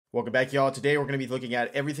Welcome back, y'all. Today we're going to be looking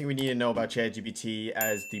at everything we need to know about ChatGPT,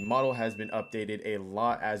 as the model has been updated a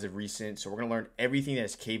lot as of recent. So we're going to learn everything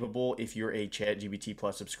that's capable if you're a ChatGPT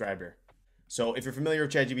Plus subscriber. So if you're familiar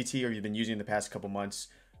with ChatGPT or you've been using it the past couple months,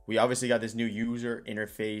 we obviously got this new user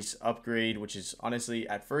interface upgrade, which is honestly,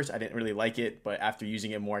 at first I didn't really like it, but after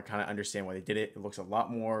using it more, I kind of understand why they did it. It looks a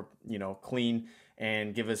lot more, clean,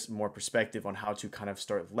 and give us more perspective on how to kind of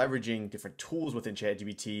start leveraging different tools within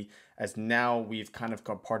ChatGPT, as now we've kind of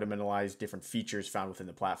compartmentalized different features found within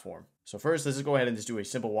the platform. So first, let's just go ahead and just do a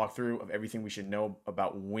simple walkthrough of everything we should know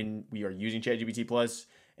about when we are using ChatGPT Plus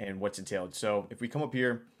and what's entailed. So if we come up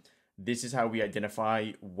here, this is how we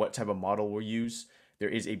identify what type of model we'll use. There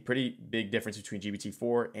is a pretty big difference between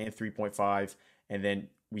GPT-4 and 3.5, and then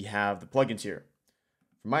we have the plugins here.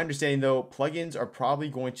 From my understanding though, plugins are probably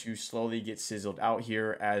going to slowly get sizzled out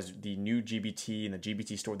here, as the new GBT and the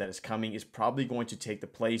GBT store that is coming is probably going to take the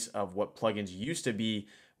place of what plugins used to be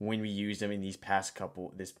when we used them in this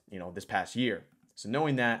past year. So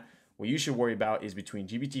knowing that, what you should worry about is between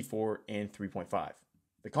GPT-4 and 3.5.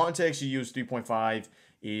 The context you use 3.5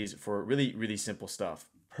 is for really, really simple stuff.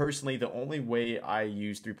 Personally, the only way I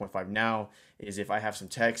use 3.5 now is if I have some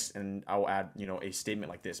text and I'll add, a statement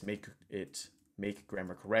like this: make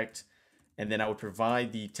grammar correct. And then I would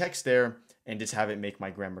provide the text there and just have it make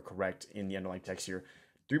my grammar correct in the underlying text here.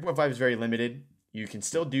 3.5 is very limited. You can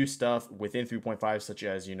still do stuff within 3.5, such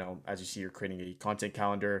as, as you see, you're creating a content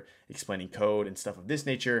calendar, explaining code and stuff of this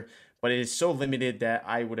nature, but it is so limited that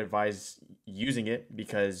I would advise using it,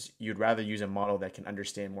 because you'd rather use a model that can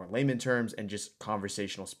understand more layman terms and just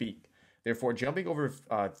conversational speak. Therefore, jumping over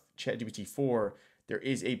ChatGPT 4, there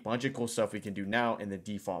is a bunch of cool stuff we can do now in the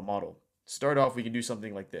default model. To start off, we can do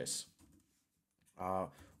something like this.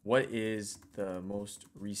 What is the most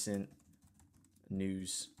recent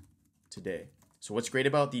news today? So what's great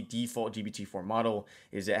about the default GPT-4 model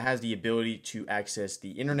is it has the ability to access the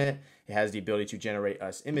internet, it has the ability to generate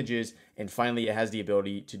us images, and finally it has the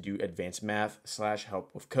ability to do advanced math / help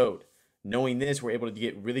with code. Knowing this, we're able to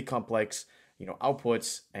get really complex,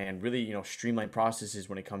 outputs and really, streamlined processes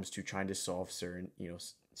when it comes to trying to solve certain,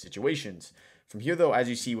 situations. From here though, as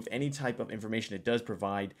you see, with any type of information, it does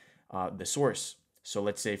provide the source. So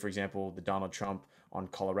let's say, for example, the Donald Trump on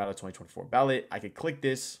Colorado 2024 ballot, I could click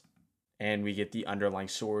this and we get the underlying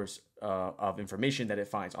source of information that it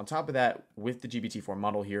finds. On top of that, with the GPT-4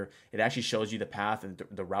 model here, it actually shows you the path and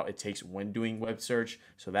the route it takes when doing web search.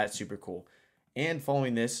 So that's super cool. And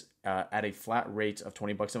following this, at a flat rate of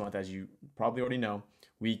 $20 a month, as you probably already know,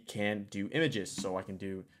 we can do images. So I can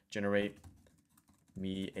do generate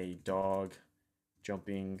me a dog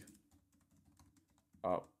jumping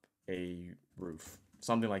up a roof,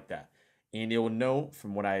 something like that. And it will know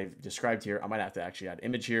from what I've described here, I might have to actually add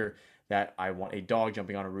image here, that I want a dog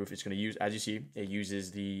jumping on a roof. It's going to use, as you see, it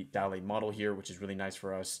uses the dial-A model here, which is really nice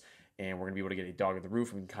for us. And we're going to be able to get a dog on the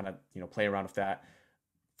roof and kind of, play around with that.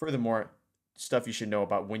 Furthermore, stuff you should know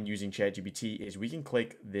about when using ChatGPT is we can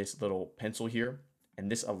click this little pencil here,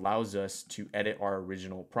 and this allows us to edit our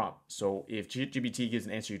original prompt. So if ChatGPT gives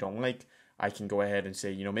an answer you don't like, I can go ahead and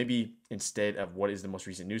say, maybe instead of what is the most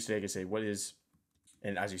recent news today, I can say what is,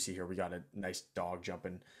 and as you see here, we got a nice dog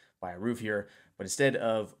jumping by a roof here. But instead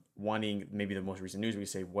of wanting maybe the most recent news, we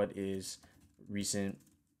say what is recent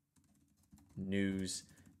news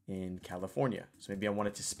in California. So maybe I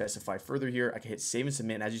wanted to specify further here. I can hit save and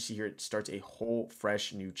submit. And as you see here, it starts a whole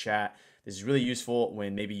fresh new chat. This is really useful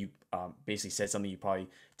when maybe you basically said something you probably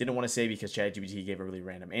didn't want to say because ChatGPT gave a really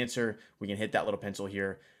random answer. We can hit that little pencil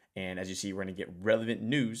here. And as you see, we're going to get relevant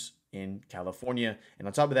news in California. And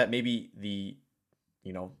on top of that, maybe the,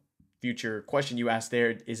 future question you asked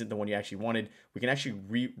there isn't the one you actually wanted. We can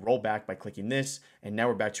actually roll back by clicking this, and now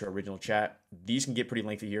we're back to our original chat. These can get pretty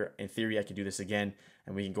lengthy here. In theory, I could do this again,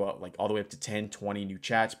 and we can go out like all the way up to 10, 20 new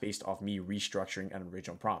chats based off me restructuring an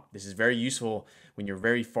original prompt. This is very useful when you're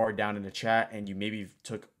very far down in the chat and you maybe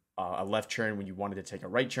took a left turn when you wanted to take a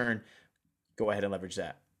right turn. Go ahead and leverage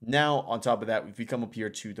that. Now, on top of that, if we come up here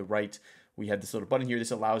to the right, we have this little button here. This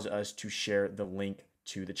allows us to share the link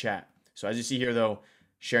to the chat. So as you see here, though,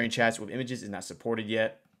 sharing chats with images is not supported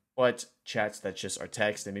yet, but chats that just are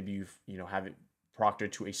text and maybe you've have it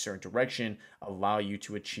proctored to a certain direction allow you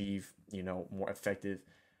to achieve more effective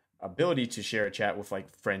ability to share a chat with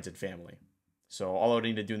like friends and family. So all I would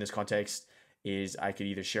need to do in this context is I could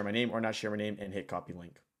either share my name or not share my name and hit copy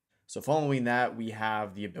link. So following that, we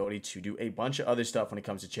have the ability to do a bunch of other stuff when it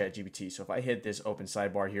comes to ChatGPT. So if I hit this open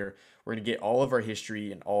sidebar here, we're going to get all of our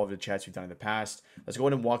history and all of the chats we've done in the past. Let's go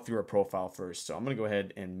ahead and walk through our profile first. So I'm going to go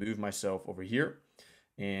ahead and move myself over here.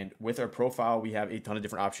 And with our profile, we have a ton of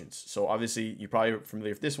different options. So obviously, you're probably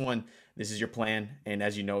familiar with this one. This is your plan. And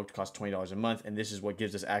as you know, it costs $20 a month. And this is what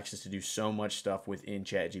gives us access to do so much stuff within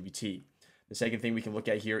ChatGPT. The second thing we can look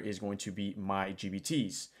at here is going to be my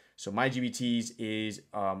GBTs. So my GBTs is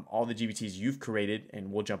all the GBTs you've created,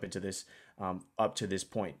 and we'll jump into this up to this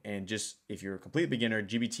point. And just if you're a complete beginner,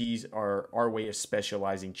 GBTs are our way of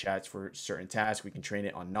specializing chats for certain tasks. We can train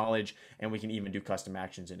it on knowledge, and we can even do custom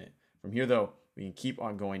actions in it. From here, though, we can keep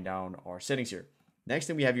on going down our settings here. Next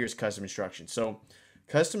thing we have here is custom instructions. So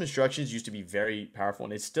custom instructions used to be very powerful,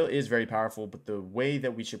 and it still is very powerful, but the way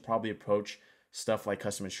that we should probably approach stuff like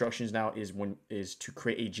custom instructions now is to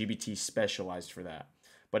create a GBT specialized for that.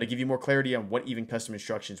 But to give you more clarity on what even custom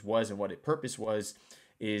instructions was and what its purpose was,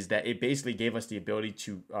 is that it basically gave us the ability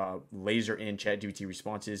to laser in ChatGPT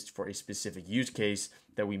responses for a specific use case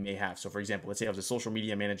that we may have. So for example, let's say I was a social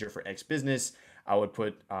media manager for X business. I would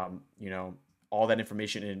put, all that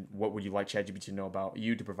information in what would you like ChatGPT to know about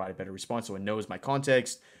you to provide a better response, so it knows my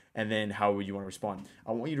context, and then how would you want to respond.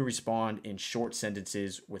 I want you to respond in short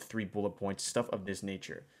sentences with 3 bullet points, stuff of this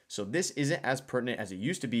nature. So this isn't as pertinent as it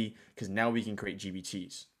used to be because now we can create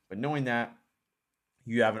GBTs. But knowing that,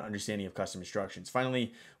 you have an understanding of custom instructions.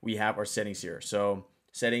 Finally, we have our settings here. So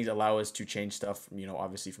settings allow us to change stuff,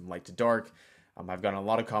 obviously from light to dark. I've gotten a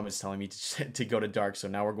lot of comments telling me to go to dark. So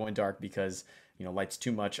now we're going dark because, light's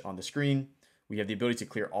too much on the screen. We have the ability to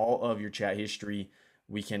clear all of your chat history.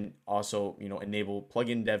 We can also, enable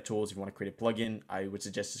plugin dev tools. If you want to create a plugin, I would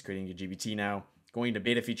suggest is creating a GBT now. Going to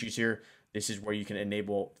beta features here, this is where you can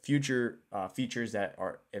enable future features that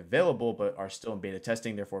are available but are still in beta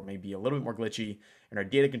testing, therefore it may be a little bit more glitchy. In our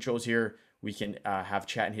data controls here, we can have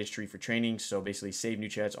chat and history for training. So basically save new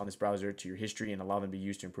chats on this browser to your history and allow them to be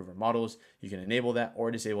used to improve our models. You can enable that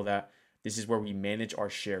or disable that. This is where we manage our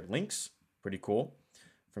shared links. Pretty cool.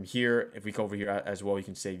 From here, if we go over here as well, you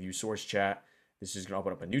can say view source chat. This is going to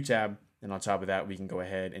open up a new tab. And on top of that, we can go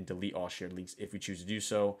ahead and delete all shared links if we choose to do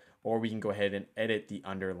so, or we can go ahead and edit the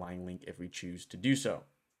underlying link if we choose to do so.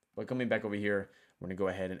 But coming back over here, we're going to go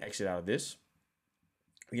ahead and exit out of this.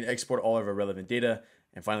 We can export all of our relevant data,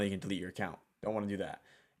 and finally, you can delete your account. Don't want to do that.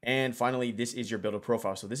 And finally, this is your builder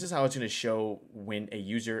profile. So this is how it's going to show when a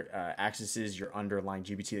user accesses your underlying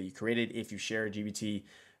GBT that you created. If you share a GBT,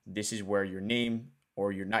 this is where your name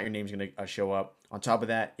or your name is going to show up. On top of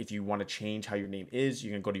that, if you want to change how your name is,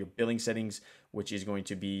 you're going to go to your billing settings, which is going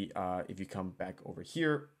to be, if you come back over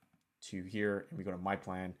here to here and we go to my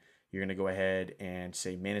plan, you're going to go ahead and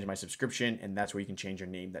say manage my subscription, and that's where you can change your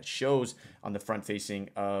name that shows on the front facing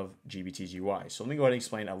of GBT's UI. So let me go ahead and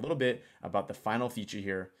explain a little bit about the final feature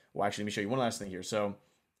here. Well, actually, let me show you one last thing here. So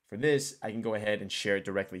for this, I can go ahead and share it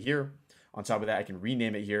directly here. On top of that, I can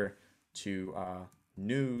rename it here to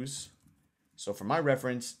news. So for my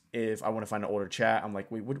reference, if I want to find an older chat, I'm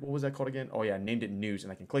like, wait, what was that called again? Oh yeah, I named it news,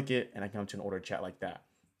 and I can click it and I come to an older chat like that.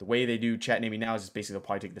 The way they do chat naming now is basically they'll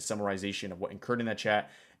probably take the summarization of what occurred in that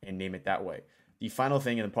chat and name it that way. The final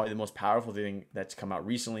thing, and probably the most powerful thing that's come out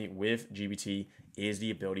recently with GBT, is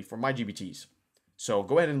the ability for my GBTs. So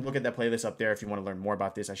go ahead and look at that playlist up there if you want to learn more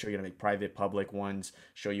about this. I show you how to make private, public ones,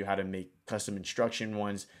 show you how to make custom instruction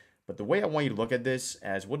ones. But the way I want you to look at this,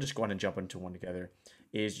 as we'll just go ahead and jump into one together,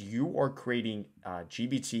 is you are creating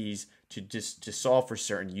GBTs to solve for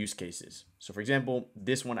certain use cases. So for example,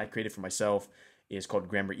 this one I created for myself is called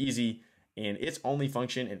Grammar Easy, and its only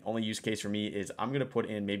function and only use case for me is I'm going to put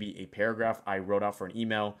in maybe a paragraph I wrote out for an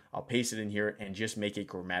email. I'll paste it in here and just make it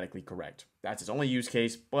grammatically correct. That's its only use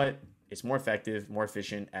case, but it's more effective, more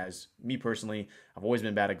efficient. As me personally, I've always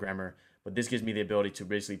been bad at grammar, but this gives me the ability to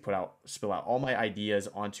basically spill out all my ideas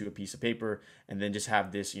onto a piece of paper and then just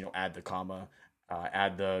have this, add the comma,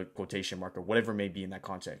 add the quotation mark, or whatever it may be in that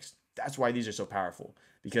context. That's why these are so powerful,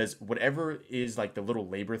 because whatever is like the little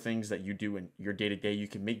labor things that you do in your day-to-day, you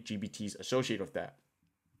can make GBTs associated with that.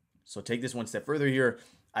 So take this one step further here.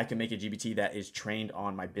 I can make a GBT that is trained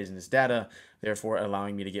on my business data, therefore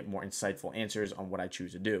allowing me to get more insightful answers on what I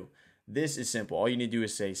choose to do. This is simple. All you need to do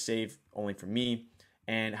is say save only for me.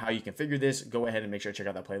 And how you configure this, go ahead and make sure to check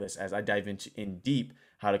out that playlist as I dive in deep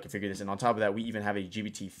how to configure this. And on top of that, we even have a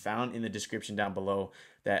GBT found in the description down below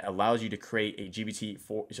that allows you to create a GBT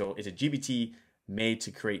so it's a GBT made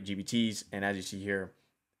to create GBTs. And as you see here,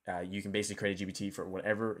 you can basically create a GBT for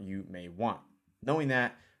whatever you may want. Knowing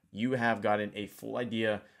that, you have gotten a full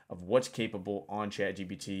idea of what's capable on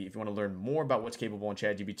ChatGPT. If you want to learn more about what's capable on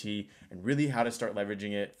ChatGPT and really how to start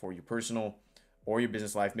leveraging it for your personal or your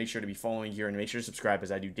business life, make sure to be following here and make sure to subscribe,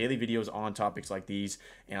 as I do daily videos on topics like these.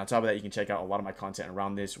 And on top of that, you can check out a lot of my content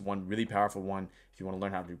around this. One really powerful one, if you want to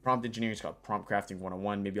learn how to do prompt engineering, it's called Prompt Crafting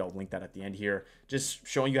 101. Maybe I'll link that at the end here. Just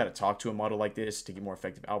showing you how to talk to a model like this to get more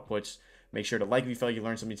effective outputs. Make sure to like if you felt like you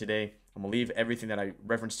learned something today. I'm going to leave everything that I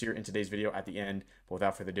referenced here in today's video at the end. But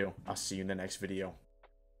without further ado, I'll see you in the next video.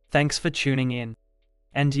 Thanks for tuning in.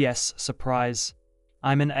 And yes, surprise,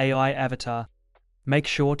 I'm an AI avatar. Make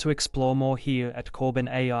sure to explore more here at Corbin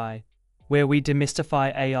AI, where we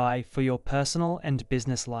demystify AI for your personal and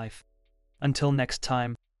business life. Until next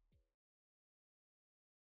time.